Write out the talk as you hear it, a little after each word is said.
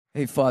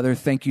Hey, Father,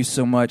 thank you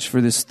so much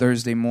for this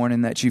Thursday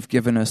morning that you've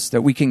given us,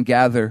 that we can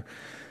gather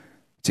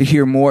to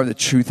hear more of the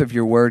truth of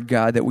your word,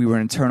 God, that we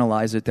would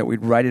internalize it, that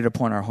we'd write it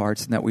upon our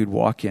hearts, and that we'd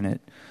walk in it.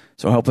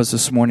 So help us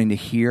this morning to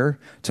hear,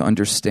 to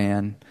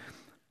understand,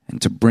 and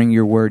to bring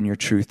your word and your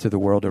truth to the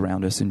world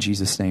around us. In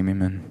Jesus' name,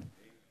 amen.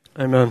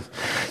 Amen.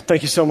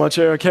 Thank you so much,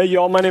 Eric. Hey,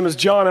 y'all, my name is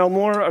John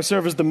Elmore. I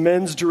serve as the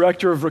men's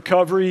director of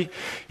recovery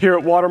here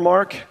at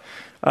Watermark.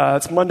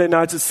 It's Monday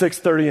nights at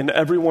 6:30, and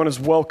everyone is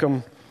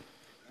welcome.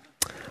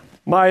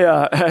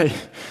 My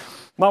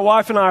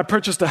wife and I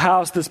purchased a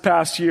house this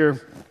past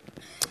year.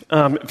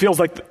 It feels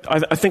like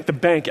I think the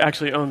bank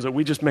actually owns it.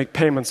 We just make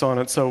payments on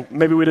it, so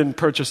maybe we didn't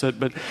purchase it.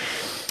 But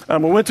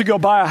we went to go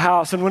buy a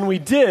house, and when we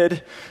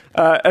did,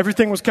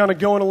 everything was kind of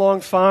going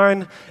along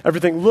fine.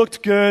 Everything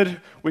looked good.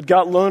 We'd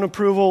got loan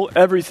approval,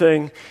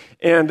 everything.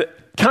 And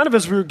kind of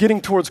as we were getting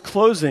towards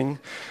closing,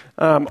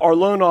 our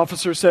loan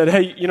officer said,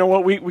 hey, you know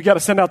what, we got to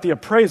send out the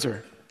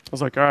appraiser. I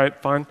was like, all right,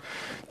 fine,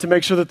 to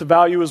make sure that the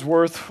value is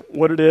worth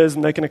what it is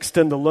and they can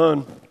extend the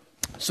loan.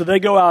 So they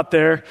go out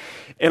there,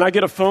 and I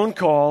get a phone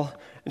call,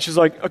 and she's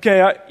like,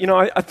 okay,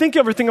 I think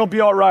everything will be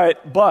all right,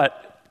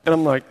 but, and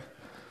I'm like,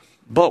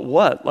 but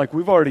what? Like,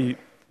 we've already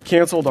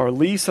canceled our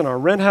lease and our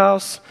rent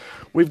house.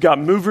 We've got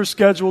movers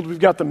scheduled. We've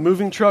got the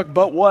moving truck,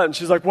 but what? And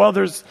she's like, well,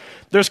 there's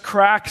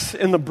cracks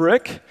in the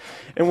brick,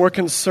 and we're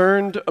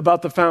concerned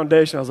about the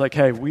foundation. I was like,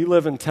 hey, we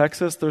live in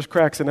Texas. There's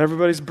cracks in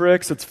everybody's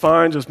bricks. It's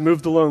fine. Just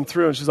move the loan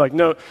through. And she's like,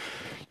 no,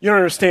 you don't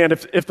understand.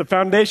 If the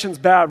foundation's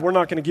bad, we're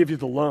not going to give you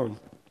the loan.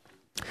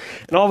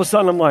 And all of a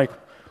sudden, I'm like,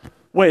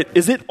 wait,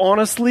 is it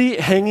honestly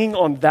hanging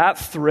on that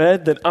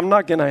thread that I'm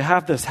not going to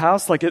have this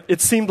house? Like,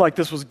 it seemed like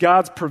this was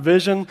God's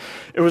provision.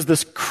 It was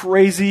this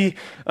crazy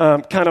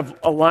kind of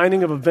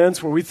aligning of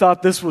events where we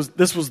thought this was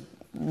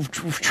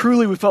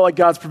truly, we felt like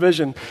God's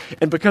provision.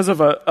 And because of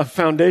a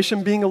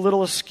foundation being a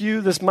little askew,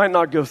 this might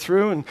not go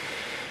through.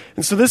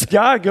 And so this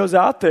guy goes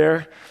out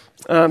there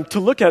to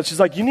look at it.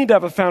 She's like, you need to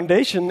have a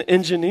foundation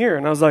engineer.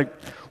 And I was like,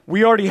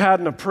 we already had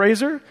an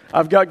appraiser.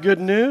 I've got good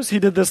news. He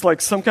did this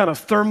like some kind of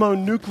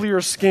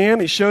thermonuclear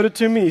scan. He showed it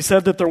to me. He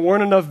said that there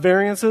weren't enough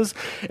variances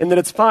and that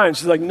it's fine.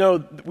 She's like,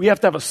 no, we have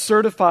to have a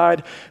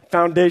certified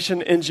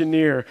foundation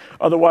engineer.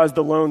 Otherwise,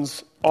 the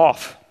loan's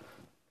off.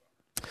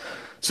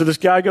 So this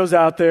guy goes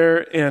out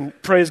there, and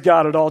praise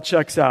God, it all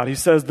checks out. He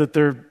says that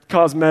they're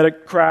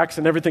cosmetic cracks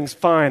and everything's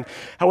fine.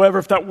 However,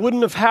 if that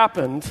wouldn't have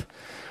happened,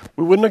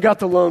 we wouldn't have got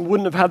the loan,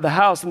 wouldn't have had the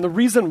house. And the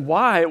reason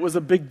why it was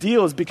a big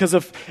deal is because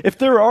if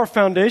there are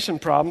foundation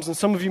problems, and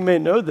some of you may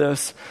know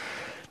this,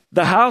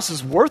 the house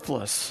is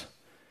worthless.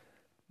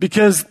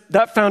 Because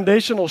that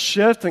foundation will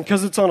shift, and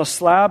because it's on a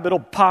slab, it'll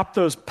pop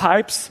those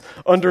pipes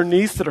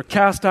underneath that are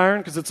cast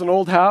iron because it's an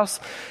old house.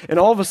 And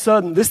all of a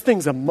sudden, this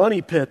thing's a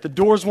money pit. The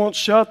doors won't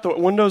shut, the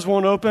windows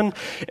won't open,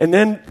 and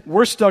then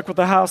we're stuck with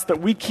a house that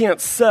we can't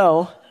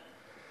sell.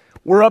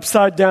 We're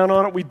upside down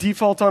on it. We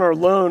default on our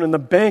loan, and the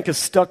bank is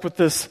stuck with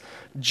this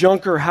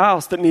junker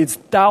house that needs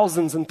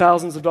thousands and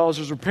thousands of dollars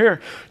of repair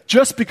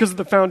just because of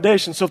the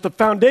foundation. So if the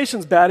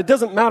foundation's bad, it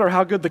doesn't matter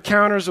how good the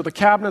counters or the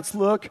cabinets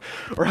look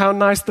or how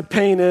nice the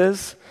paint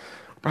is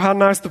or how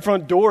nice the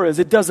front door is.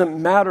 It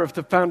doesn't matter. If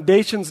the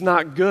foundation's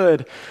not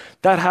good,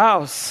 that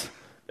house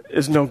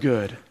is no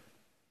good,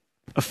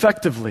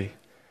 effectively.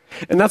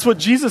 And that's what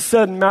Jesus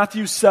said in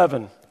Matthew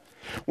 7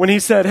 when he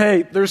said,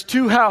 hey, there's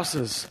two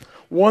houses.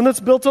 One that's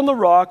built on the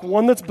rock,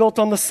 one that's built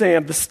on the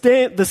sand.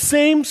 The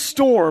same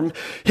storm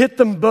hit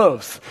them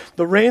both.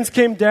 The rains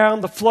came down,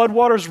 the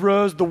floodwaters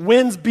rose, the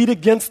winds beat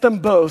against them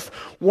both.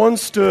 One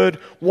stood,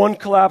 one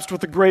collapsed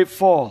with a great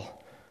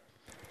fall.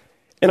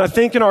 And I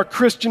think in our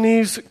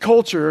Christianese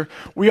culture,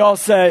 we all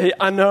say,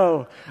 I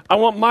know, I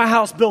want my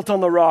house built on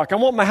the rock. I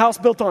want my house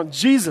built on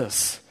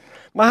Jesus.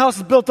 My house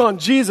is built on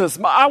Jesus.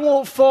 I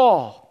won't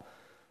fall.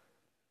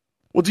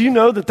 Well, do you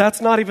know that that's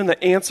not even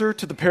the answer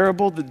to the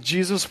parable that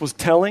Jesus was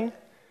telling?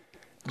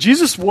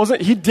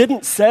 He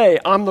didn't say,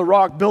 I'm the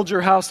rock, build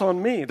your house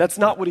on me. That's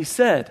not what he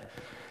said.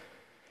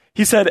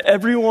 He said,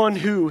 everyone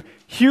who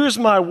hears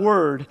my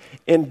word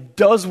and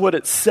does what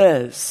it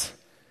says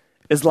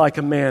is like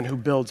a man who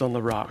builds on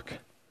the rock.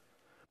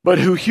 But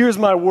who hears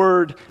my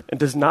word and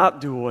does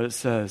not do what it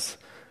says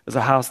is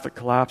a house that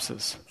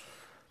collapses.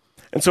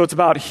 And so it's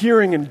about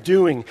hearing and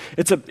doing.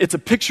 It's a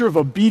picture of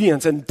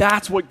obedience, and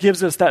that's what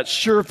gives us that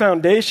sure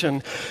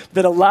foundation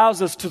that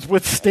allows us to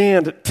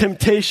withstand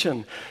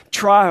temptation,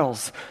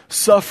 trials,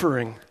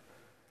 suffering.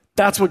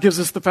 That's what gives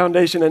us the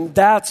foundation, and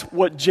that's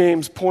what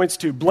James points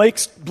to. Blake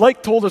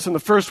told us in the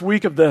first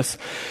week of this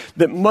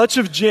that much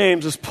of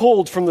James is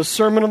pulled from the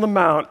Sermon on the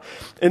Mount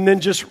and then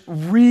just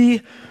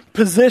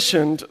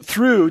repositioned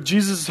through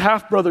Jesus'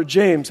 half-brother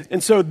James.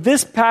 And so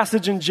this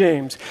passage in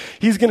James,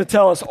 he's going to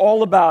tell us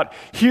all about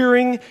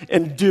hearing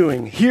and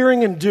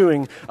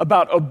doing,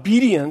 about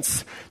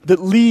obedience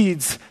that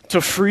leads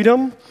to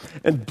freedom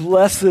and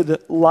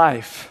blessed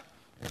life.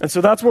 And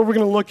so that's what we're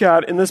going to look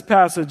at in this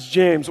passage,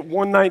 James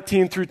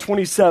 1:19 through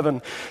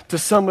 27. To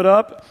sum it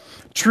up,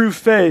 true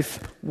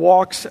faith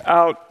walks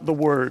out the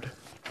word.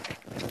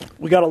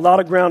 We got a lot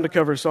of ground to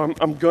cover, so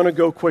I'm going to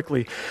go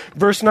quickly.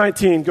 Verse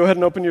 19, go ahead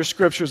and open your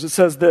scriptures. It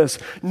says this,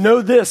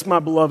 "Know this, my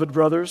beloved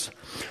brothers,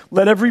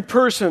 let every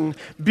person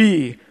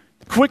be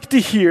quick to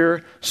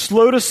hear,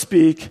 slow to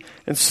speak,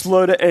 and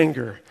slow to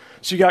anger."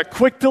 So you got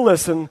quick to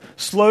listen,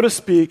 slow to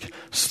speak,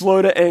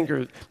 slow to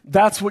anger.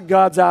 That's what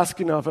God's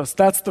asking of us.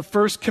 That's the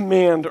first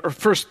command, or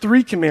first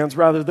three commands,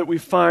 rather, that we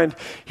find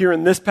here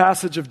in this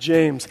passage of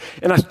James.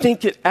 And I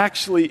think it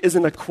actually is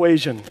an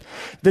equation.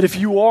 That if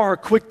you are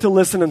quick to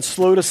listen and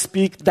slow to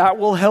speak, that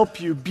will help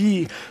you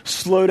be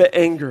slow to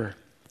anger.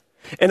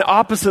 And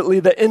oppositely,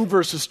 the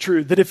inverse is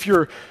true. That if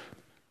you're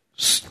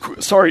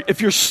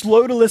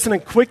slow to listen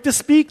and quick to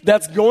speak,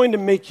 that's going to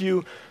make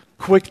you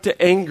quick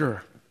to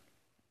anger.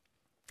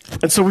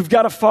 And so we've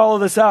got to follow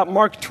this out.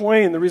 Mark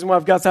Twain, the reason why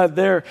I've got that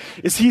there,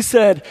 is he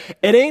said,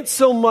 "It ain't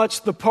so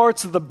much the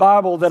parts of the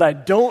Bible that I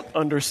don't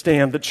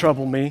understand that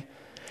trouble me.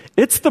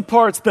 It's the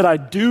parts that I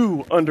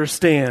do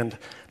understand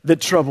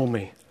that trouble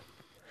me."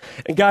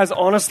 And guys,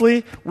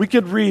 honestly, we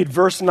could read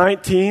verse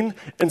 19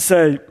 and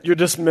say, "You're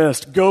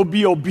dismissed. Go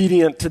be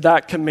obedient to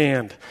that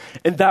command."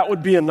 And that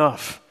would be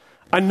enough.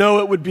 I know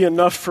it would be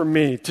enough for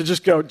me to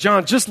just go,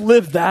 "John, just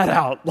live that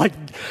out." Like,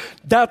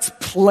 that's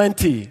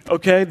plenty,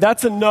 okay?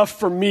 That's enough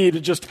for me to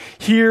just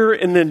hear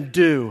and then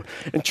do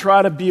and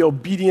try to be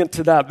obedient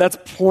to that. That's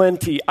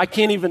plenty. I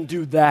can't even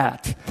do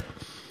that.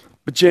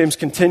 But James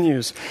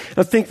continues.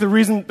 I think the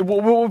reason,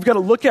 what we've got to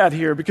look at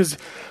here, because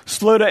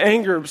slow to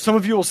anger, some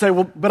of you will say,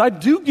 "Well, but I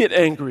do get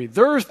angry.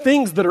 There are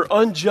things that are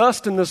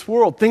unjust in this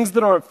world, things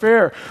that aren't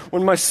fair.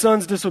 When my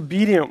son's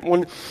disobedient,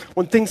 when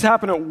things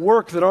happen at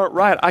work that aren't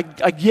right,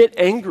 I get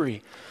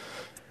angry."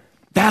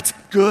 That's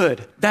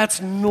good.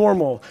 That's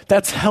normal.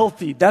 That's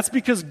healthy. That's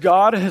because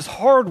God has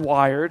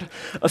hardwired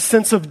a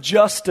sense of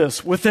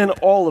justice within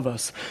all of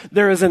us.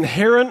 There is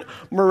inherent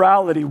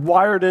morality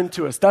wired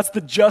into us. That's the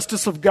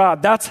justice of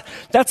God.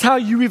 That's how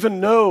you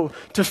even know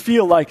to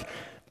feel like,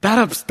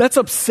 that's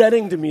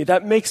upsetting to me.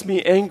 That makes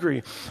me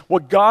angry.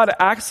 What God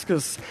asks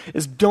us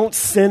is, don't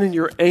sin in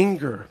your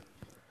anger.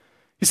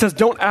 He says,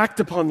 don't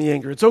act upon the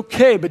anger. It's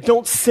okay, but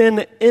don't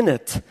sin in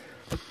it.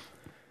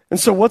 And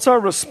so what's our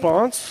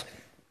response?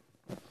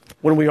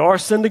 When we are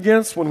sinned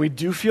against, when we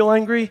do feel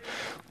angry,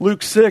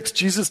 Luke 6,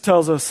 Jesus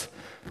tells us,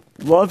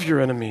 love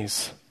your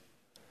enemies,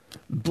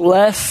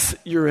 bless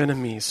your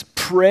enemies,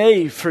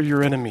 pray for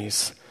your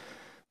enemies.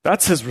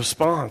 That's his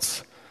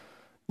response.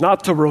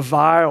 Not to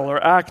revile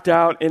or act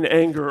out in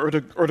anger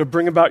or to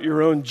bring about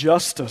your own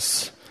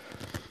justice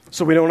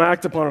so we don't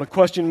act upon it. A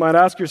question you might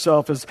ask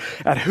yourself is,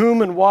 at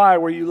whom and why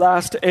were you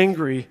last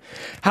angry?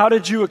 How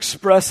did you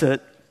express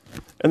it?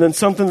 And then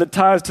something that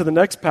ties to the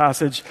next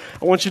passage,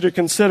 I want you to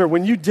consider,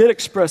 when you did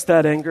express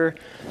that anger,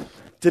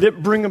 did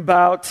it bring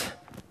about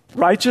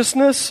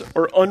righteousness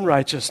or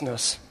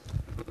unrighteousness?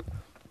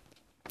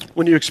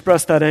 When you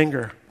express that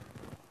anger.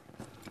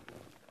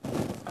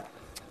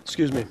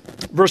 Excuse me.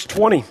 Verse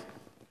 20.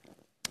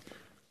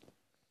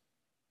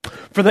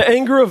 "For the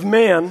anger of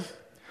man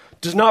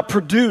does not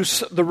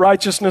produce the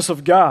righteousness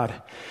of God."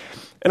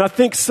 And I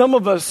think some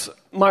of us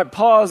might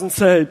pause and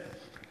say,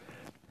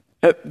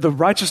 the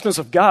righteousness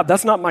of God,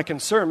 that's not my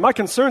concern. My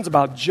concern's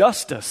about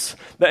justice.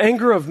 The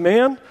anger of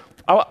man,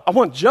 I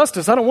want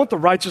justice. I don't want the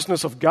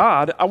righteousness of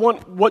God. I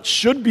want what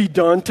should be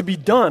done to be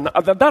done.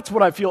 That's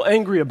what I feel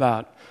angry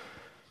about.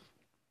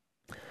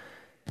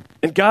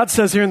 And God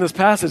says here in this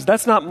passage,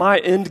 that's not my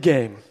end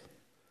game.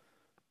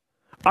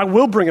 I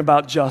will bring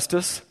about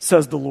justice,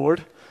 says the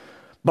Lord.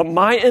 But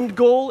my end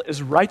goal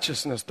is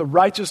righteousness, the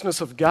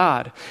righteousness of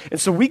God. And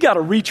so we got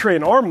to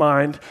retrain our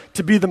mind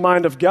to be the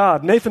mind of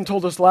God. Nathan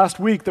told us last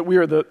week that we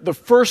are the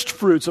first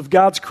fruits of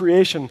God's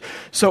creation.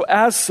 So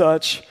as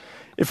such,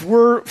 if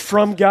we're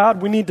from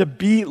God, we need to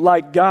be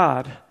like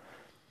God.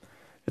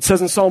 It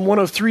says in Psalm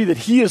 103 that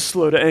he is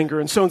slow to anger.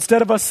 And so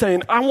instead of us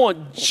saying, I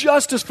want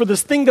justice for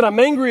this thing that I'm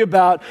angry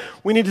about,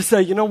 we need to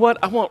say, you know what?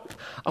 I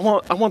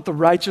want the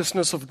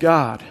righteousness of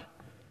God.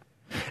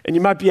 And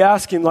you might be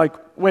asking, like,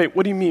 wait,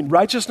 what do you mean?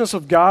 Righteousness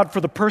of God for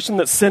the person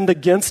that sinned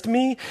against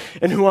me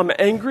and who I'm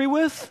angry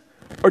with?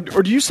 Or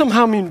do you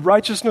somehow mean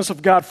righteousness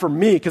of God for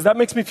me? Because that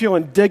makes me feel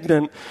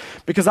indignant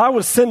because I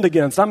was sinned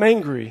against. I'm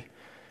angry.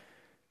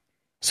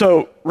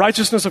 So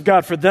righteousness of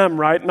God for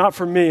them, right? Not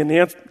for me. And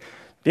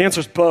the answer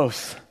is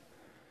both.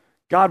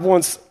 God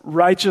wants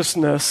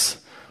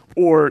righteousness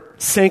or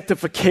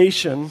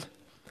sanctification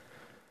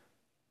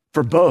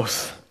for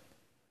both.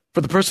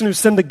 For the person who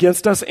sinned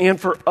against us and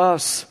for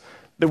us.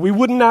 That we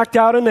wouldn't act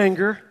out in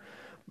anger,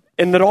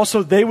 and that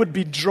also they would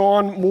be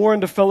drawn more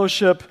into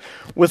fellowship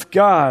with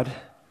God.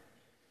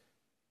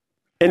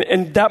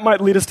 And that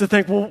might lead us to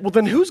think, well,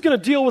 then who's going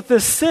to deal with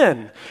this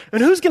sin?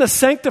 And who's going to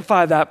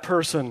sanctify that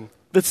person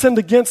that sinned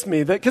against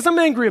me? Because I'm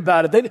angry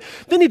about it.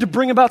 They need to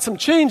bring about some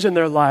change in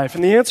their life.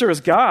 And the answer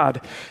is God.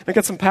 I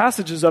got some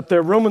passages up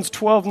there. Romans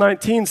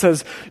 12:19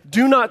 says,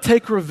 do not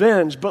take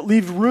revenge, but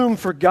leave room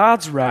for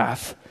God's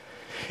wrath.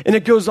 And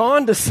it goes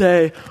on to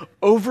say,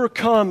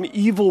 overcome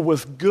evil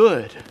with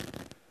good.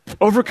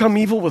 Overcome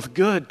evil with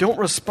good. Don't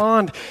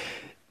respond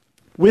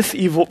with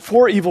evil,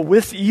 for evil,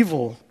 with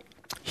evil.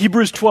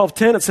 Hebrews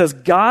 12:10, it says,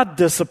 God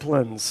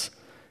disciplines.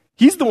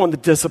 He's the one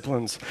that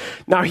disciplines.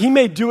 Now, he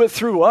may do it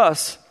through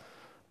us,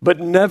 but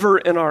never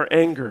in our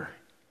anger.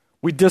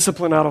 We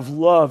discipline out of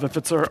love if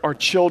it's our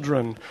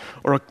children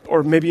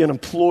or maybe an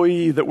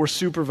employee that we're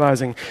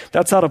supervising.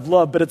 That's out of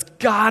love, but it's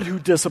God who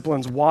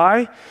disciplines.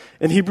 Why?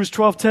 In Hebrews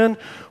 12:10,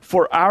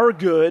 for our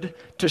good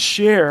to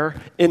share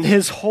in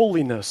his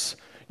holiness.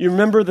 You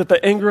remember that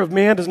the anger of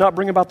man does not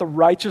bring about the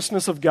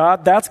righteousness of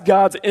God? That's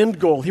God's end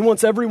goal. He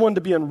wants everyone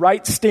to be in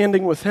right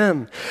standing with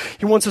him.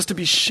 He wants us to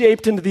be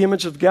shaped into the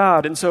image of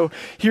God. And so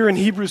here in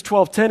Hebrews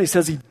 12:10, he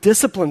says he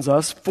disciplines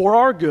us for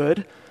our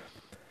good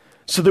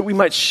so that we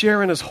might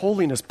share in his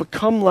holiness,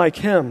 become like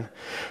him.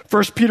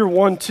 1 Peter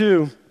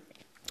 1:2,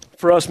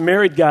 for us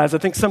married guys, I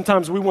think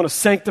sometimes we want to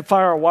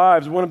sanctify our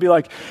wives. We want to be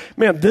like,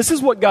 man, this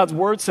is what God's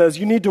word says.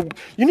 You need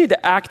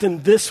to act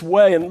in this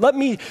way, and let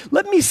me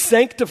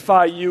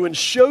sanctify you and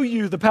show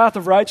you the path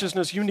of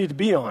righteousness you need to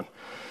be on.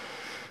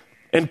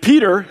 And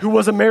Peter, who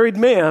was a married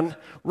man,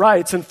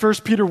 writes in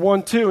 1 Peter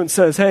 1:2 and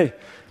says, hey,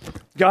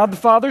 God the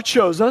Father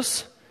chose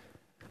us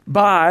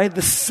by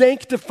the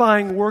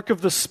sanctifying work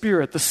of the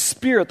Spirit.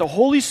 The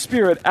Holy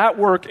Spirit at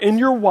work in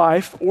your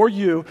wife or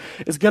you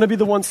is going to be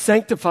the one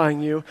sanctifying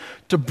you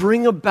to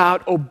bring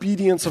about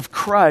obedience of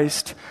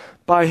Christ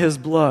by his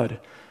blood.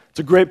 It's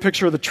a great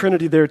picture of the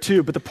Trinity there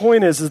too. But the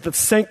point is the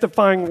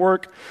sanctifying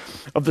work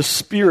of the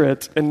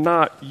Spirit and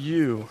not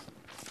you.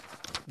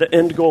 The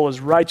end goal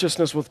is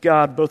righteousness with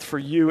God, both for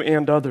you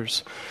and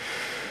others.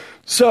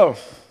 So,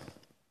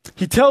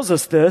 he tells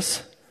us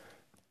this.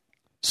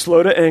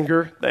 Slow to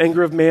anger. The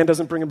anger of man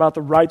doesn't bring about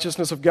the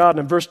righteousness of God. And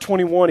in verse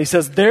 21, he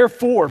says,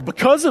 therefore,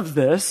 because of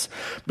this,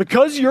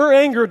 because your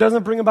anger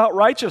doesn't bring about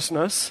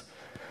righteousness,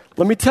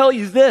 let me tell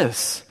you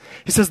this.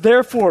 He says,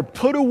 therefore,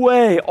 put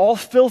away all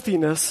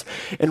filthiness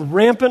and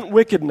rampant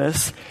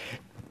wickedness,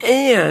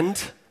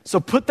 and, so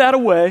put that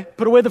away,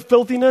 put away the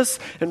filthiness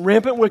and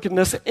rampant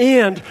wickedness,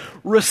 and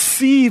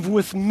receive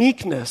with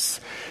meekness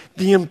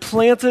the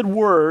implanted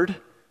word,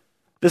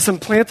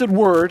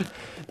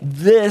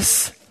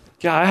 this,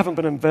 yeah, I haven't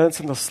been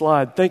advancing the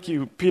slide. Thank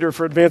you, Peter,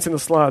 for advancing the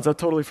slides. I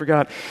totally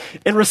forgot.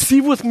 And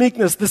receive with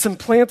meekness this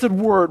implanted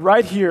word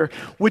right here,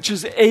 which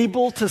is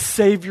able to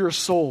save your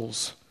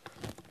souls.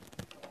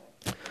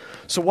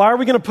 So why are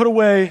we going to put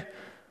away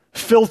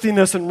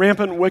filthiness and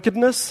rampant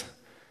wickedness?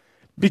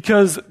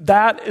 Because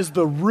that is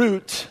the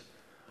root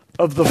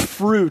of the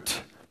fruit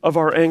of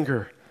our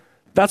anger.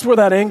 That's where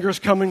that anger is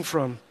coming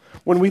from.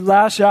 When we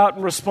lash out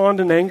and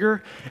respond in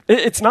anger,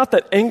 it's not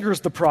that anger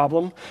is the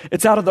problem.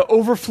 It's out of the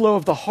overflow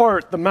of the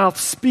heart, the mouth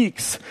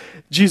speaks,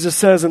 Jesus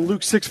says in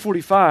Luke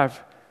 6:45.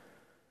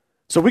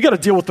 So we got to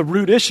deal with the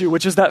root issue,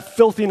 which is that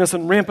filthiness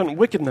and rampant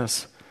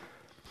wickedness.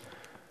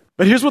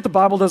 But here's what the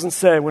Bible doesn't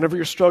say whenever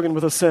you're struggling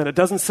with a sin. It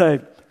doesn't say,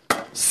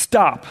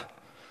 stop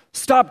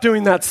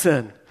doing that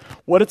sin.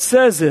 What it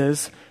says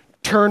is,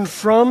 turn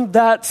from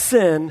that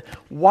sin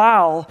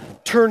while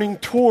turning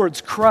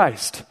towards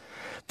Christ.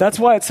 That's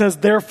why it says,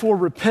 therefore,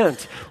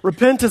 repent.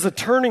 Repent is a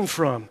turning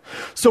from.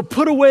 So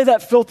put away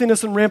that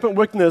filthiness and rampant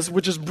wickedness,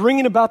 which is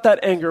bringing about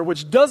that anger,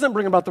 which doesn't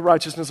bring about the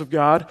righteousness of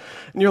God.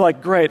 And you're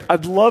like, great,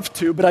 I'd love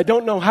to, but I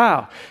don't know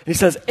how. And he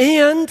says,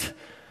 and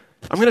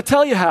I'm going to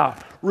tell you how.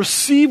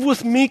 Receive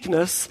with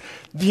meekness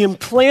the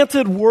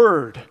implanted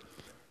word,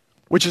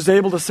 which is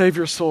able to save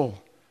your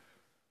soul.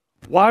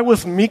 Why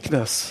with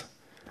meekness?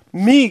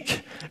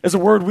 Meek is a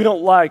word we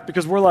don't like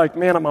because we're like,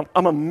 man,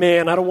 I'm a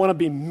man. I don't want to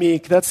be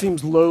meek. That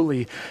seems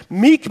lowly.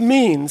 Meek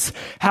means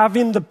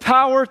having the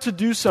power to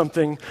do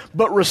something,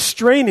 but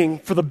restraining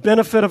for the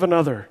benefit of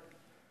another.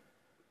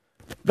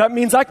 That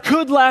means I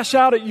could lash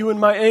out at you in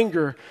my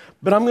anger,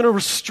 but I'm going to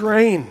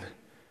restrain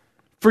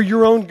for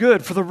your own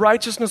good, for the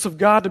righteousness of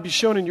God to be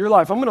shown in your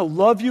life. I'm going to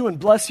love you and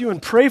bless you and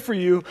pray for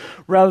you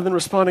rather than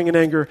responding in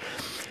anger.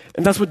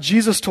 And that's what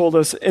Jesus told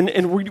us.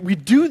 And we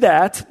do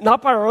that,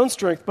 not by our own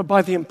strength, but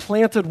by the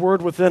implanted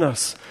word within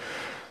us.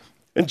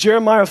 In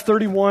Jeremiah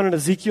 31 and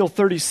Ezekiel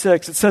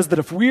 36, it says that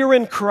if we are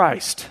in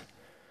Christ,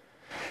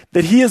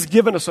 that he has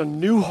given us a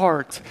new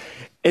heart,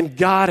 and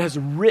God has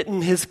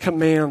written his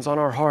commands on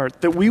our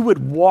heart, that we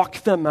would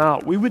walk them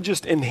out. We would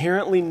just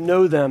inherently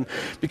know them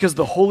because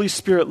the Holy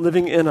Spirit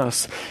living in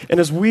us. And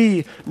as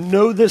we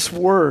know this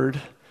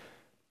word,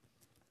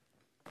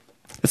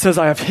 it says,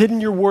 I have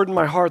hidden your word in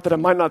my heart that I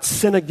might not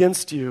sin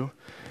against you.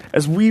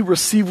 As we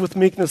receive with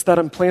meekness that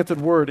implanted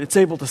word, it's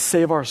able to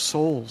save our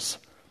souls.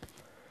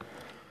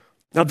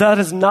 Now that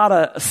is not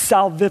a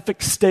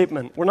salvific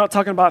statement. We're not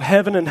talking about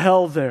heaven and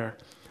hell there.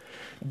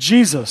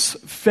 Jesus,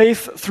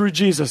 faith through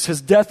Jesus,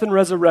 his death and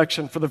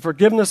resurrection for the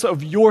forgiveness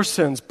of your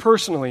sins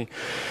personally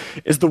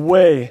is the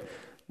way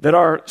that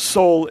our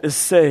soul is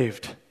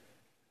saved.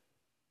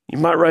 You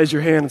might raise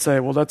your hand and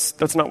say, well,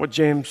 that's not what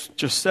James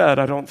just said,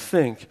 I don't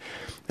think.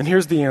 And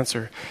here's the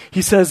answer.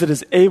 He says it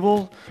is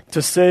able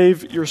to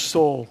save your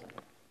soul.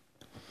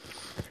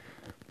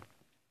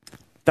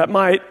 That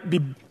might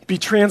be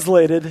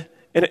translated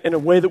in a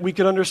way that we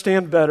could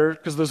understand better,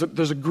 because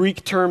there's a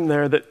Greek term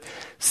there that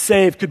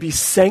save could be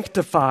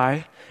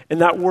sanctify,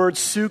 and that word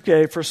suke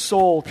for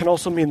soul can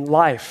also mean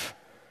life.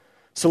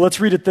 So let's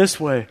read it this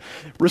way.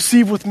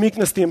 Receive with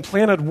meekness the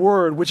implanted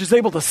word, which is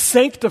able to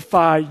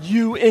sanctify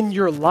you in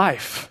your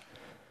life.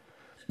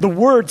 The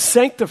word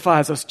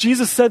sanctifies us.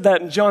 Jesus said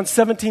that in John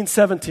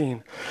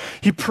 17:17.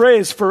 He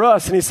prays for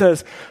us and he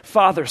says,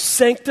 Father,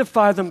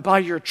 sanctify them by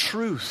your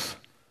truth.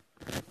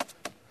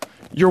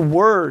 Your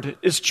word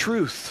is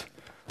truth.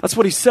 That's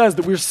what he says,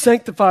 that we're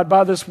sanctified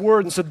by this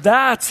word. And so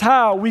that's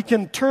how we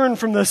can turn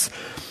from this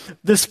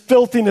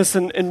filthiness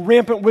and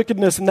rampant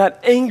wickedness and that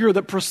anger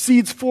that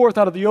proceeds forth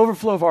out of the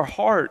overflow of our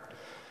heart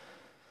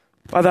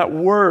by that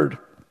word.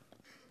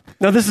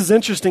 Now this is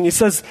interesting. He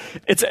says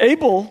it's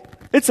able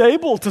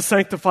to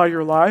sanctify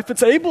your life.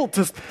 It's able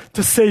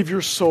to save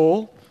your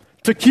soul,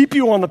 to keep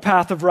you on the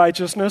path of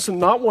righteousness and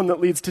not one that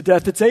leads to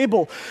death. It's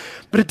able,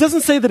 but it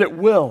doesn't say that it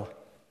will.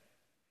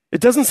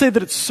 It doesn't say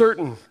that it's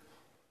certain.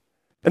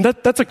 And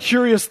that's a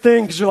curious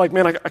thing because you're like,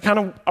 man,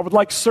 I would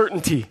like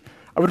certainty.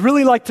 I would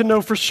really like to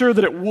know for sure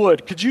that it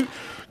would. Could you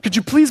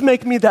please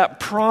make me that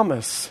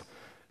promise?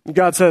 And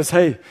God says,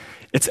 hey,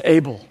 it's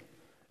able.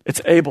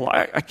 It's able.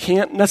 I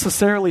can't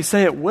necessarily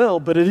say it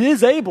will, but it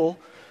is able.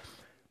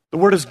 The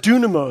word is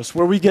dunamos,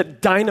 where we get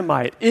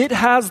dynamite. It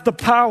has the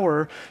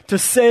power to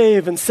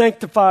save and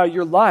sanctify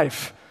your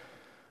life,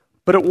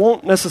 but it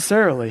won't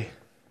necessarily.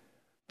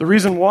 The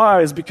reason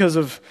why is because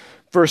of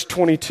verse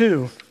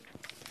 22.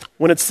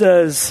 When it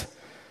says,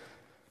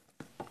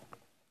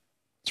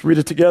 let's read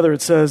it together.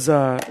 It says,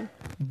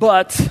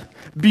 but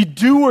be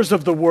doers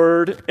of the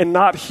word and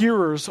not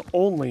hearers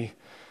only,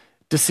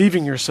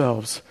 deceiving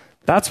yourselves.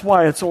 That's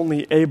why it's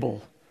only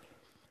able.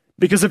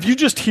 Because if you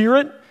just hear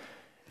it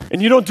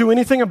and you don't do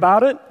anything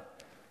about it,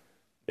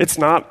 it's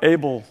not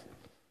able.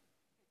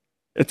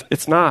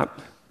 It's not.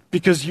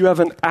 Because you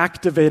haven't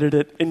activated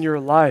it in your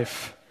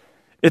life.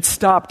 It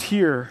stopped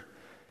here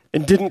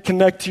and didn't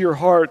connect to your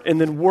heart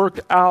and then work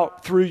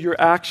out through your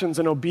actions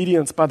and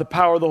obedience by the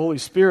power of the Holy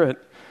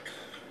Spirit.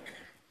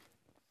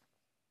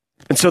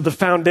 And so the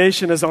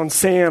foundation is on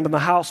sand and the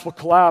house will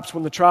collapse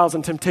when the trials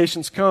and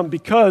temptations come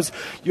because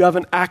you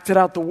haven't acted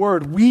out the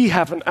word. We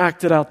haven't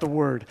acted out the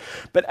word.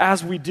 But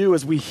as we do,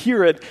 as we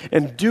hear it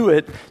and do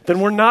it, then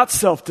we're not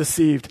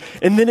self-deceived.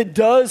 And then it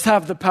does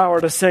have the power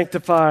to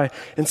sanctify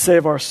and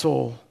save our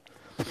soul.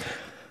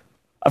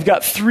 I've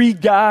got 3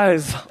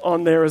 guys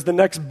on there as the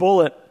next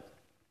bullet.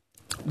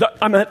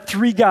 I met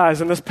 3 guys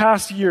in this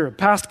past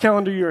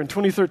calendar year in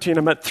 2013.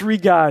 I met 3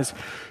 guys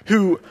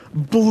who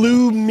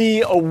blew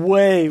me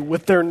away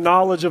with their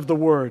knowledge of the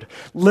word.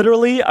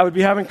 Literally, I would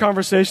be having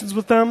conversations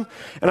with them,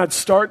 and I'd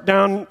start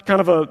down kind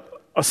of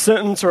a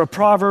sentence or a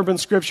proverb in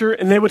Scripture,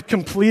 and they would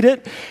complete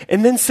it,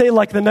 and then say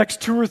like the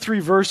next 2 or 3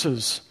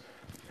 verses.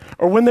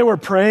 Or when they were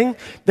praying,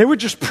 they were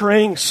just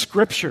praying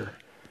Scripture.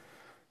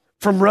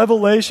 From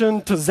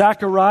Revelation to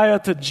Zechariah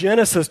to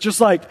Genesis, just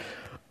like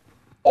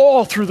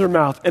all through their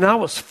mouth. And I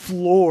was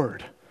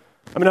floored.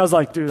 I was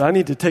like, dude, I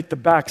need to take the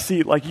back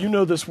seat. Like, you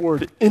know this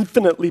word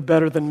infinitely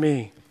better than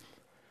me.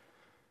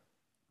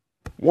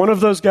 One of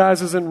those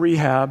guys is in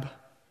rehab.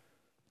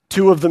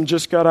 2 of them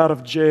just got out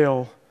of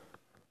jail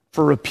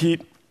for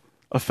repeat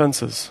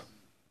offenses.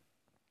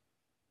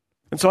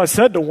 And so I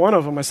said to one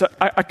of them,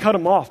 I cut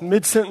him off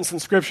mid-sentence in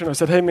Scripture. And I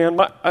said, hey, man,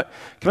 can I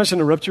just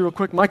interrupt you real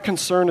quick? My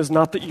concern is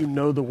not that you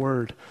know the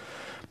word.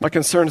 My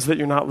concern is that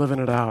you're not living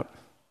it out.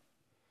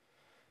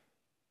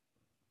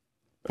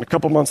 And a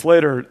couple months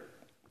later,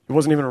 he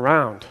wasn't even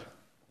around.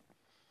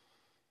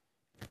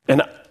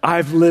 And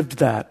I've lived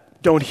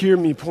that. Don't hear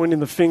me pointing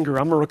the finger.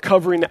 I'm a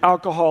recovering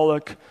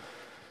alcoholic,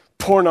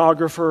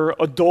 pornographer,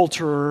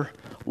 adulterer,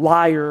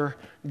 liar,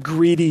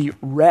 greedy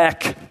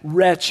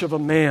wretch of a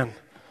man,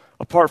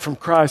 apart from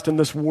Christ and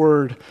this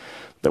word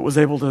that was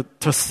able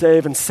to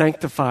save and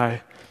sanctify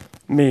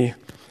me.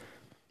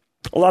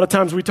 A lot of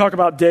times we talk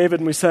about David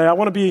and we say, I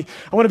want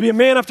to be a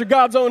man after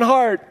God's own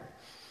heart.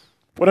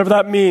 Whatever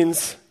that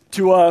means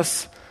to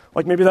us.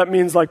 Like maybe that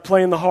means like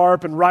playing the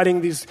harp and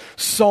writing these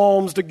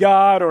psalms to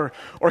God or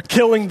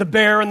killing the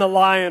bear and the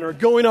lion or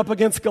going up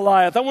against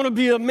Goliath. I want to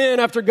be a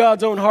man after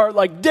God's own heart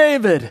like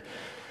David.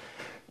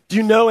 Do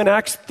you know in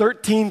Acts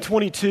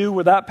 13:22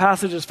 where that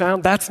passage is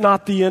found? That's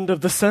not the end of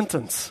the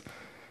sentence.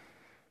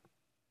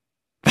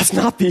 That's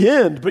not the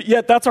end, but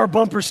yet that's our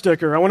bumper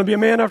sticker. I want to be a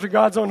man after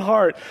God's own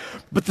heart.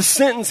 But the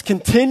sentence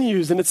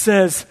continues and it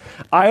says,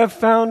 I have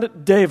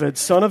found David,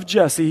 son of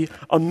Jesse,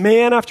 a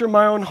man after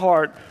my own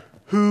heart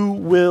who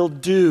will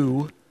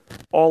do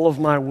all of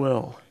my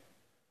will.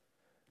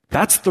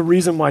 That's the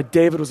reason why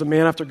David was a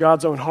man after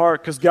God's own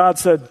heart, because God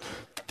said,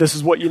 this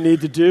is what you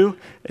need to do,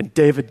 and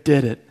David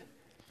did it.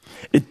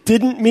 It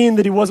didn't mean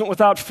that he wasn't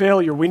without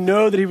failure. We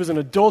know that he was an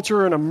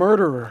adulterer and a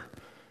murderer.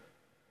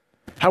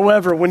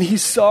 However, when he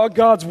saw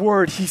God's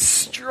word, he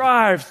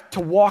strived to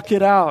walk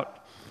it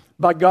out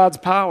by God's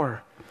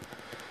power.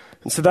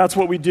 And so that's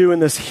what we do in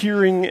this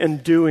hearing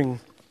and doing.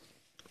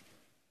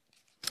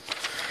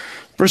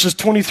 Verses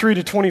 23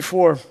 to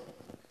 24.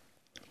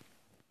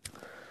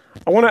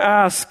 I want to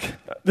ask,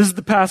 this is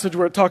the passage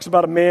where it talks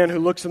about a man who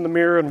looks in the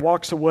mirror and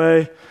walks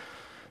away,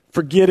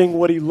 forgetting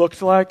what he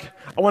looked like.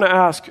 I want to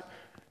ask,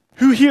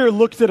 who here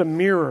looked at a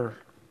mirror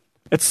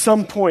at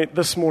some point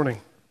this morning?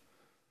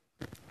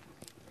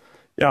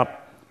 Yeah.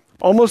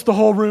 Almost the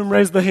whole room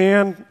raised the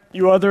hand.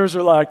 You others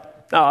are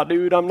like,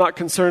 dude, I'm not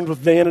concerned with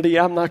vanity.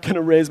 I'm not going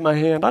to raise my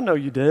hand. I know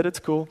you did. It's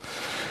cool.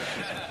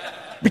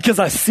 Because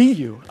I see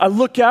you. I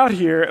look out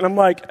here and I'm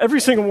like,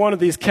 every single one of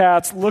these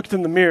cats looked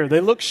in the mirror. They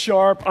look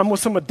sharp. I'm with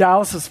some of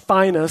Dallas's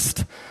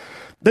finest.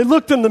 They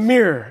looked in the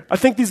mirror. I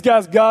think these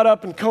guys got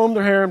up and combed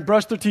their hair and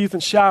brushed their teeth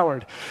and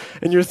showered.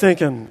 And you're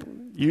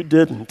thinking, you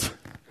didn't.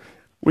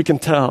 We can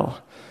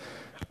tell.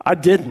 I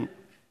didn't.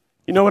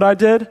 You know what I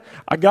did?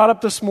 I got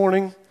up this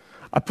morning.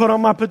 I put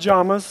on my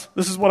pajamas.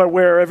 This is what I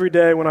wear every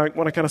day when I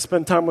kind of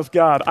spend time with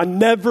God. I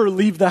never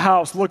leave the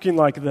house looking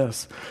like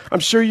this. I'm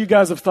sure you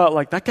guys have thought,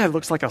 like, that guy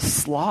looks like a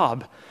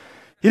slob.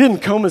 He didn't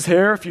comb his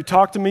hair. If you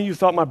talked to me, you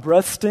thought my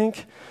breath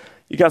stink.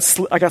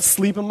 I got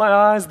sleep in my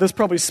eyes. This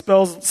probably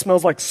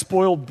smells like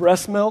spoiled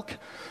breast milk.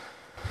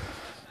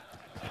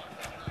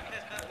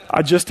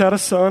 I just had a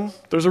son.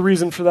 There's a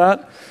reason for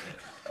that.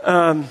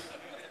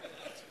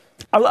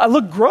 I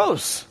look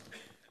gross,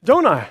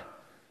 don't I?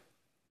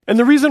 And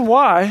the reason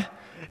why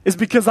is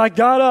because I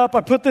got up,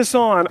 I put this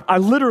on, I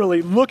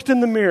literally looked in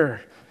the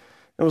mirror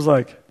and was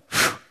like,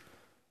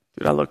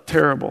 dude, I look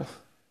terrible.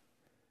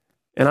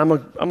 And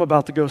I'm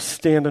about to go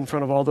stand in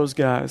front of all those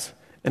guys,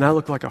 and I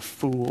look like a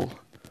fool.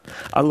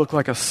 I look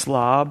like a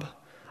slob.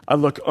 I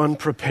look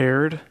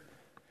unprepared.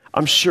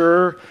 I'm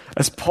sure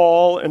as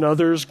Paul and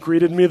others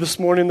greeted me this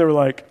morning, they were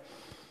like,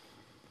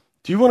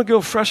 do you want to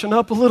go freshen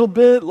up a little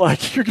bit?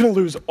 Like, you're going to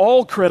lose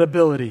all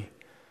credibility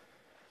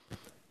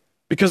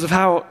because of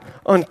how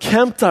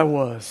unkempt I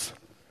was.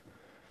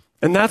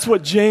 And that's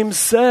what James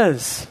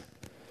says.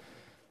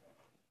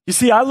 You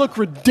see, I look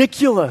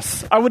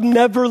ridiculous. I would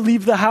never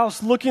leave the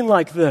house looking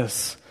like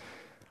this.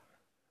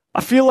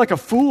 I feel like a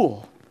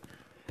fool.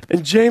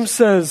 And James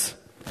says,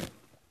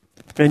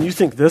 man, you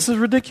think this is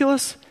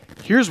ridiculous?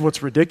 Here's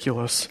what's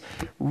ridiculous.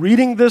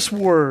 Reading this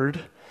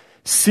word,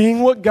 seeing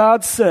what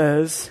God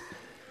says,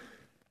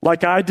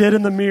 like I did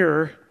in the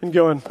mirror, and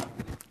going,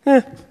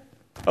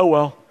 oh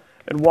well,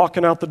 and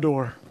walking out the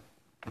door.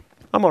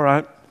 I'm all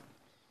right.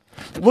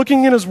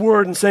 Looking in his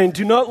word and saying,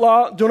 do not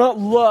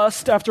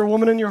lust after a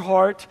woman in your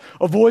heart,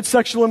 avoid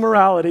sexual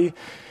immorality,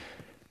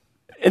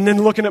 and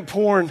then looking at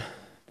porn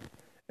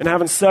and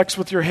having sex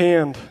with your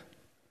hand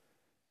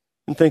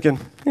and thinking,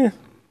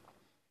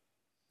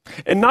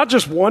 And not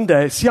just one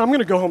day. See, I'm going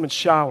to go home and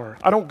shower.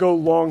 I don't go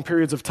long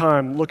periods of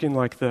time looking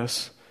like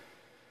this.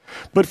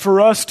 But for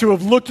us to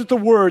have looked at the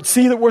word,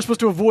 see that we're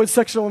supposed to avoid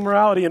sexual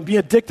immorality and be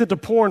addicted to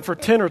porn for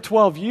 10 or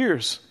 12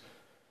 years.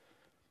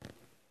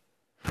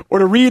 Or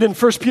to read in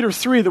 1 Peter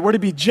 3 that we're to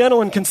be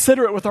gentle and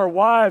considerate with our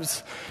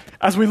wives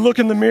as we look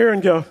in the mirror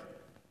and go,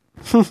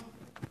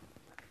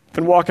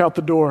 and walk out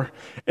the door.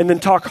 And then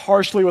talk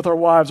harshly with our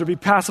wives or be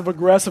passive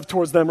aggressive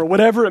towards them or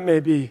whatever it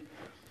may be.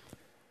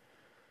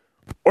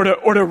 Or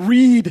to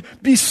read,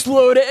 be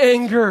slow to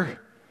anger,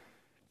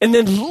 and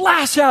then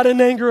lash out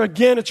in anger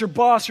again at your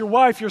boss, your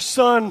wife, your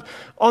son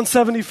on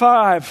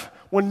 75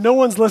 when no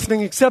one's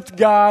listening except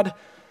God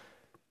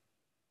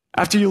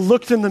after you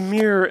looked in the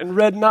mirror and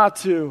read not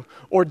to,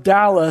 or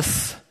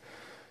Dallas,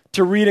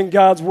 to read in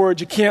God's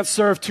word. You can't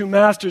serve two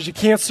masters. You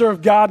can't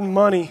serve God and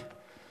money.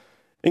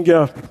 And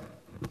go,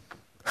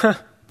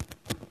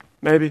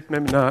 maybe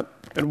not.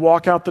 And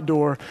walk out the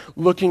door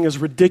looking as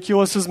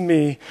ridiculous as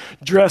me,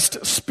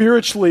 dressed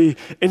spiritually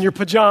in your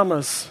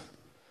pajamas.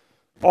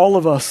 All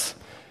of us,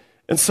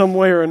 in some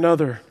way or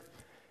another.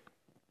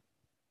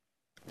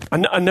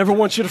 I never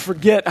want you to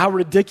forget how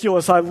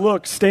ridiculous I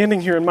look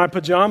standing here in my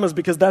pajamas,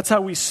 because that's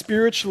how we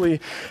spiritually,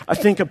 I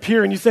think,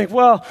 appear. And you think,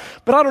 well,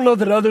 but I don't know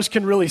that others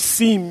can really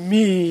see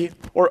me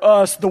or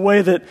us the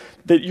way that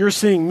you're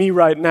seeing me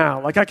right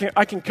now. Like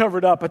I can cover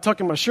it up. I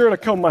tuck in my shirt, I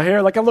comb my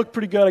hair. Like I look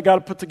pretty good. I got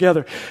it put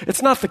together.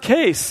 It's not the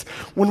case.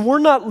 When we're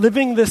not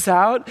living this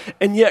out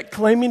and yet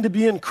claiming to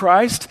be in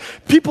Christ,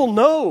 people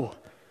know.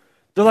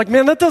 They're like,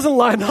 man, that doesn't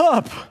line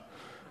up.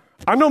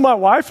 I know my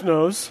wife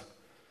knows.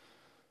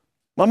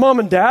 My mom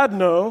and dad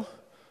know.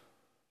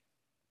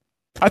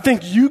 I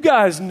think you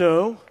guys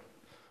know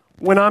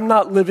when I'm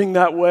not living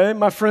that way.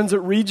 My friends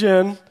at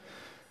Regen,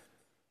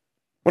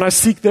 when I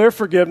seek their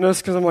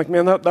forgiveness, because I'm like,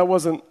 man, that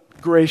wasn't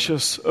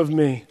gracious of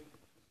me.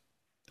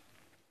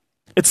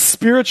 It's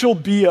spiritual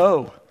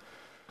BO.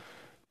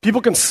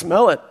 People can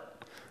smell it.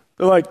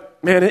 They're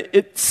like, man,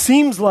 it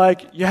seems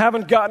like you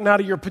haven't gotten out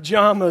of your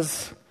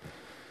pajamas.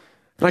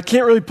 And I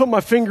can't really put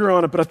my finger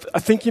on it, but I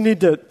think you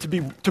need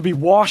to be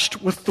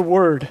washed with the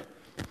word.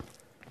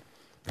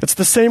 It's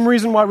the same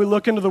reason why we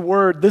look into the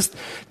word.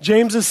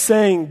 James is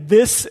saying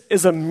this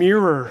is a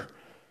mirror.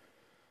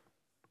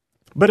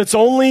 But it's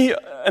only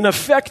an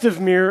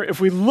effective mirror if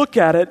we look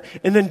at it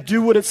and then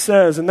do what it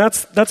says. And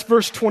that's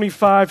verse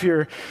 25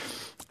 here.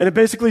 And it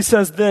basically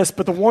says this,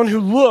 but the one who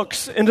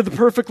looks into the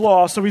perfect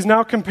law, so he's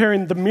now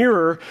comparing the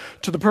mirror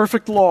to the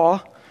perfect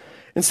law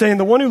and saying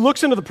the one who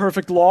looks into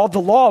the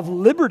law of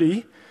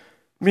liberty,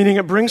 meaning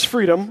it brings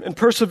freedom and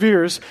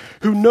perseveres,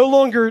 who no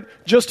longer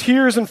just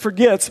hears and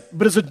forgets,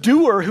 but is a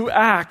doer who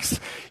acts,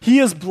 he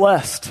is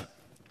blessed.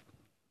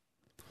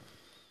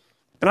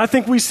 And I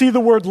think we see the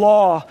word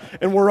law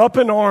and we're up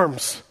in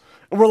arms.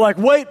 And we're like,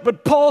 wait,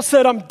 but Paul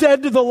said I'm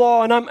dead to the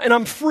law and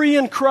I'm free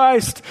in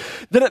Christ,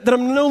 that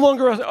I'm no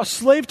longer a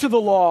slave to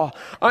the law.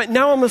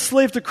 Now I'm a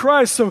slave to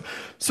Christ.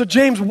 So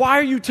James, why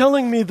are you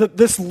telling me that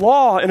this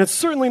law, and it's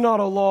certainly not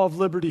a law of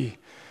liberty?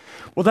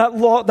 Well,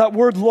 that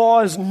word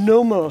law is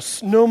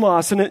nomos,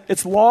 and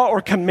it's law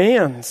or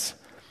commands.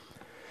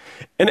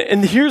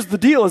 And here's the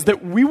deal, is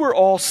that we were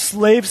all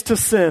slaves to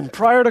sin.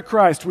 Prior to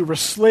Christ, we were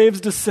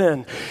slaves to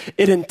sin.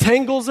 It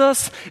entangles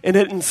us and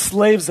it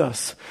enslaves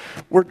us.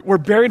 We're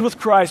buried with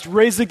Christ,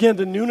 raised again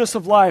to newness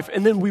of life,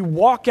 and then we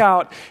walk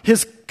out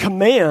his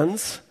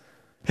commands,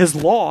 his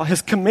law,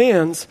 his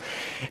commands,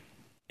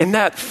 and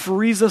that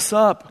frees us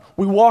up.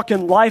 We walk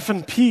in life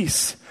and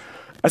peace,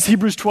 as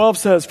Hebrews 12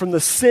 says, from the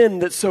sin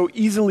that so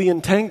easily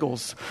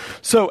entangles.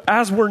 So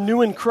as we're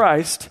new in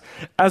Christ,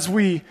 as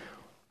we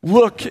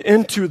look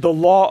into the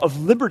law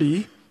of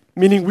liberty,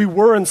 meaning we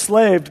were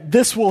enslaved,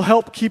 this will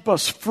help keep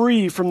us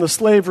free from the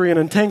slavery and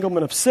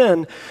entanglement of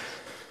sin.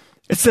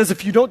 It says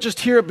if you don't just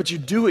hear it, but you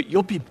do it,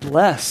 you'll be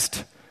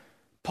blessed.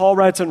 Paul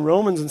writes in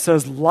Romans and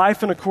says,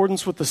 life in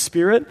accordance with the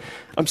Spirit,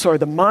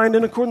 the mind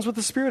in accordance with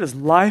the Spirit is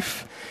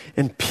life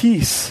and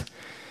peace.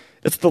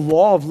 It's the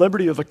law of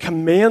liberty, or the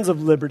commands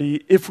of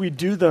liberty, if we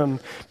do them,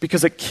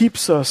 because it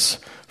keeps us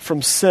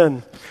from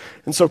sin.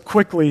 And so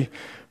quickly,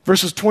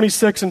 verses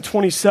 26 and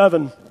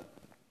 27,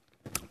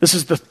 this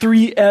is the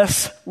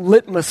 3S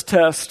litmus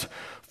test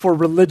for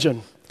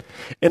religion.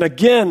 And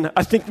again,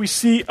 I think we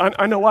see,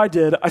 I know I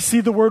did, I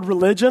see the word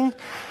religion,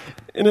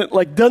 and it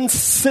doesn't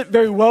sit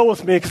very well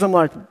with me, because I'm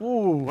like,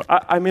 ooh,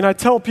 I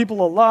tell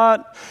people a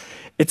lot,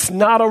 it's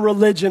not a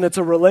religion, it's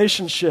a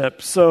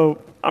relationship.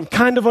 So I'm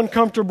kind of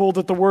uncomfortable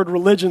that the word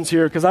religion's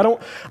here, because I don't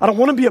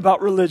want to be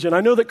about religion. I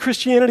know that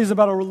Christianity is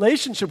about a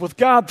relationship with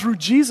God through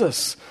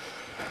Jesus.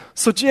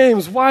 So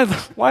James, why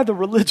the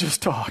religious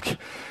talk?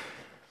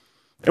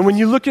 And when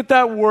you look at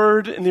that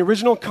word in the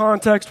original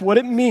context, what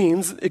it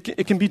means,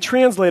 it can be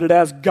translated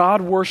as God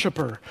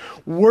worshiper,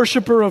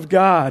 worshiper of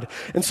God.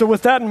 And so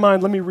with that in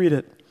mind, let me read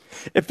it.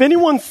 If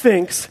anyone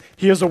thinks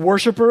he is a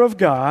worshiper of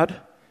God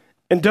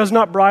and does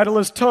not bridle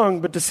his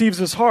tongue but deceives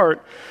his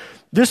heart,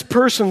 this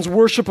person's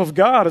worship of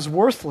God is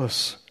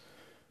worthless.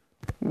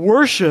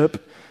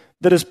 Worship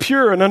that is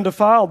pure and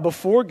undefiled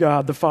before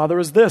God the Father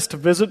is this: to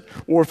visit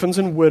orphans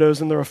and widows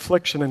in their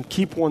affliction and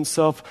keep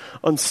oneself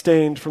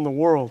unstained from the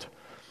world.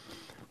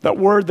 That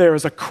word there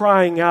is a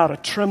crying out, a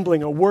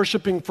trembling, a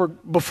worshiping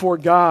before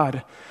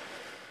God.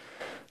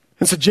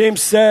 And so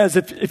James says,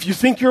 if you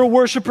think you're a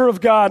worshiper of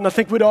God, and I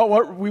think we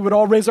would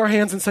all raise our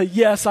hands and say,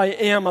 yes, I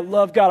am, I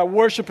love God, I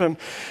worship him,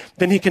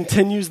 then he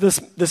continues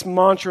this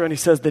mantra and he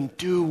says, then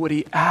do what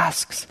he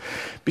asks,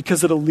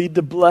 because it'll lead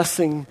to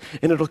blessing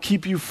and it'll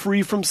keep you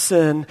free from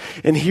sin.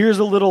 And here's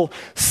a little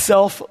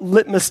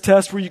self-litmus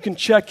test where you can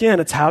check in.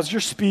 It's, how's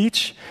your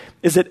speech?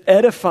 Is it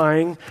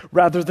edifying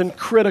rather than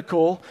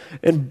critical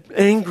and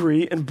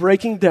angry and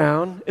breaking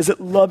down? Is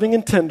it loving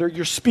and tender?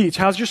 Your speech.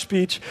 How's your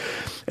speech?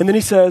 And then he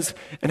says,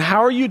 and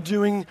how are you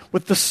doing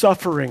with the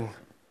suffering?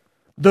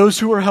 Those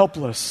who are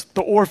helpless,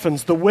 the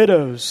orphans, the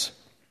widows.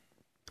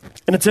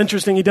 And it's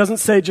interesting, he doesn't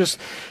say just,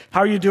 how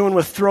are you doing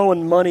with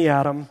throwing money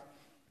at them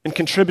and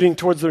contributing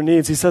towards their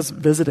needs? He says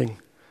visiting,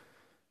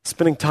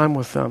 spending time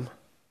with them,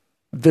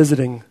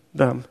 visiting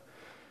them.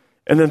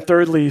 And then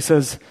thirdly, he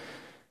says,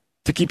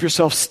 to keep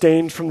yourself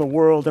stained from the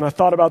world. And I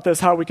thought about this,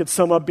 how we could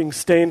sum up being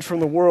stained from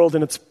the world.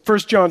 And it's 1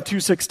 John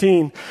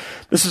 2:16.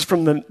 This is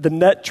from the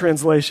Net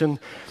translation.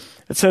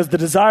 It says, the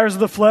desires of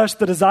the flesh,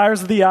 the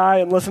desires of the eye,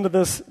 and listen to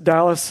this,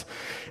 Dallas.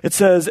 It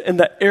says, and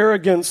the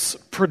arrogance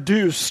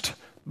produced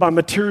by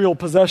material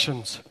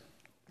possessions.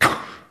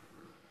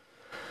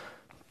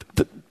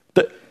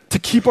 To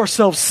keep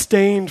ourselves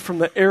stained from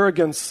the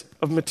arrogance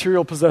of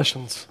material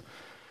possessions.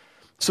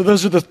 So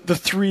those are the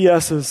three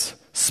S's: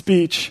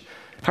 speech.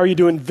 How are you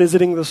doing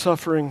visiting the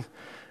suffering?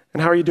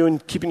 And how are you doing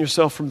keeping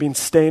yourself from being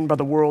stained by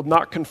the world,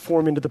 not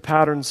conforming to the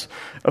patterns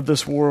of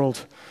this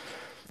world?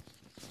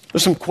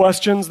 There's some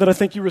questions that I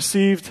think you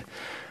received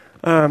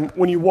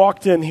when you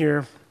walked in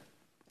here.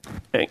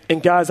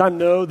 And guys, I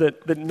know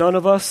that none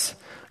of us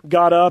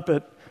got up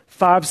at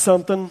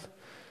 5-something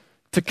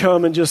to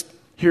come and just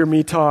hear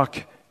me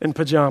talk in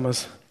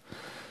pajamas.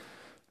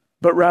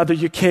 But rather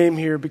you came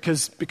here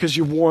because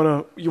you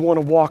want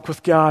to walk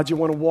with God, you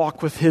want to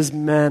walk with his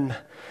men.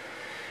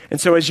 And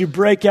so as you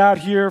break out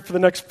here for the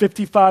next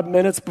 55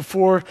 minutes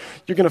before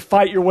you're going to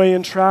fight your way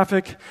in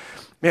traffic,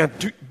 man,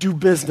 do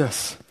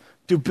business.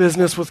 Do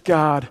business with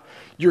God.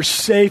 You're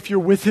safe. You're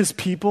with his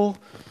people.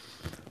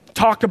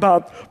 Talk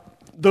about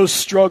those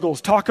struggles.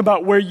 Talk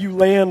about where you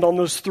land on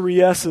those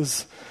 3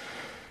 S's.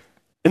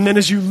 And then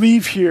as you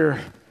leave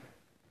here,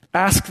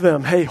 ask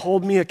them, hey,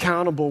 hold me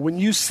accountable. When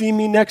you see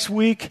me next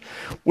week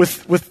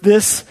with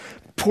this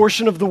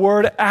portion of the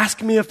word,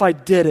 ask me if I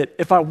did it,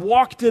 if I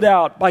walked it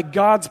out by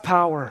God's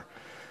power,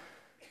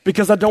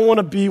 because I don't want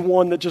to be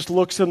one that just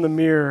looks in the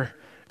mirror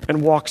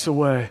and walks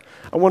away.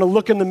 I want to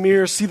look in the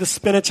mirror, see the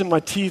spinach in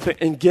my teeth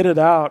and get it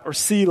out, or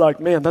see like,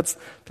 man, that's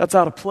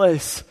out of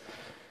place.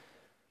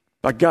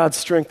 by God's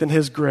strength and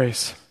his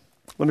grace.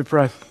 Let me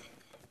pray.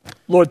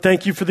 Lord,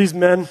 thank you for these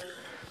men.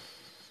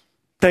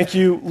 Thank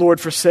you, Lord,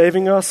 for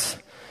saving us.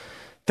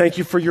 Thank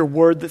you for your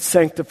word that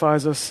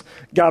sanctifies us.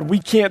 God, we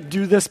can't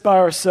do this by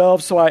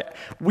ourselves, so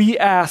we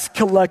ask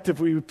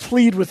collectively, we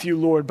plead with you,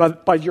 Lord,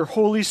 by your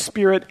Holy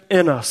Spirit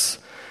in us,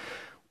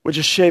 would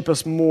you shape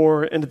us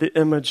more into the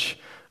image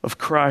of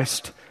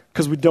Christ,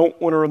 because we don't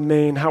want to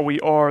remain how we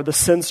are. The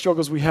sin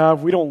struggles we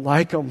have, we don't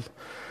like them.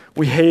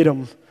 We hate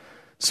them.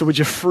 So would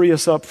you free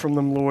us up from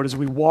them, Lord, as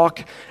we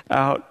walk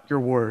out your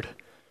word.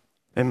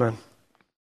 Amen.